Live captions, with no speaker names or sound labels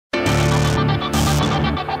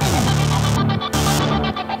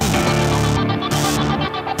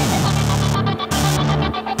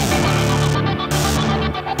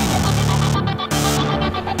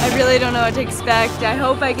really don't know what to expect. I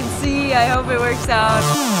hope I can see, I hope it works out.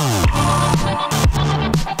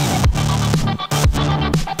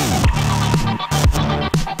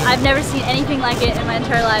 I've never seen anything like it in my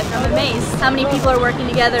entire life. I'm amazed how many people are working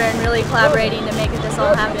together and really collaborating to make this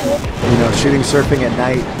all happen. You know, shooting surfing at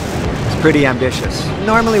night is pretty ambitious.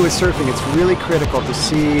 Normally with surfing, it's really critical to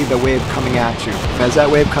see the wave coming at you. As that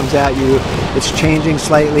wave comes at you, it's changing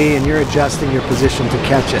slightly and you're adjusting your position to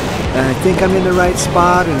catch it. And I think I'm in the right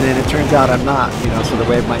spot, and then it turns out I'm not, you know, so the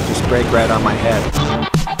wave might just break right on my head.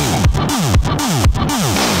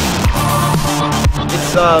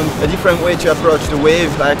 It's a different way to approach the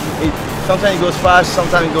wave. Like sometimes it goes fast,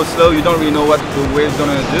 sometimes it goes slow. You don't really know what the wave's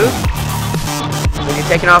gonna do. When you're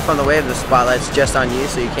taking off on the wave, the spotlight's just on you,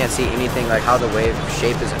 so you can't see anything like how the wave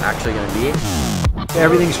shape is actually going to be.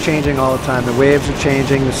 Everything's changing all the time. The waves are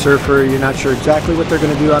changing. The surfer, you're not sure exactly what they're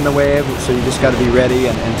going to do on the wave, so you just got to be ready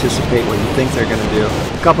and anticipate what you think they're going to do.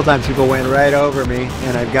 A couple times people went right over me,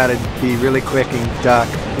 and I've got to be really quick and duck,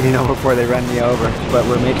 you know, before they run me over. But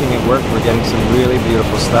we're making it work. We're getting some really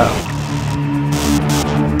beautiful stuff.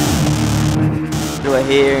 We're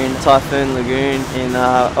here in Typhoon Lagoon in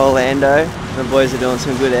Orlando. The boys are doing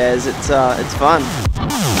some good airs. It's fun.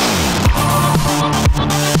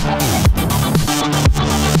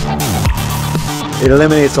 It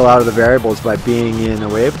eliminates a lot of the variables by being in a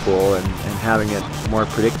wave pool and having it more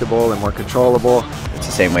predictable and more controllable. It's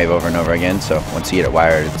the same wave over and over again, so once you get it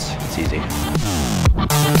wired, it's easy.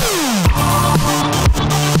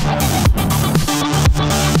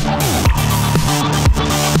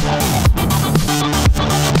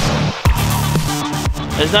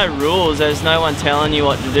 There's no rules, there's no one telling you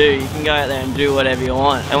what to do. You can go out there and do whatever you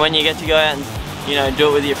want. And when you get to go out and, you know, do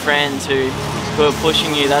it with your friends who are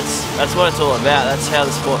pushing you, that's what it's all about. That's how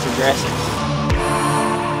the sport progresses.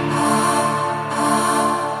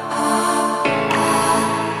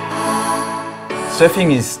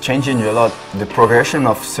 Surfing is changing a lot. The progression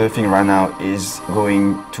of surfing right now is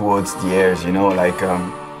going towards the airs, you know, like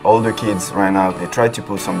older kids right now, they try to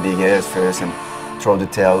put some big airs first and throw the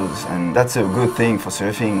tails, and that's a good thing for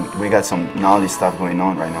surfing. We got some gnarly stuff going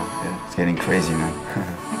on right now. Yeah, it's getting crazy, man.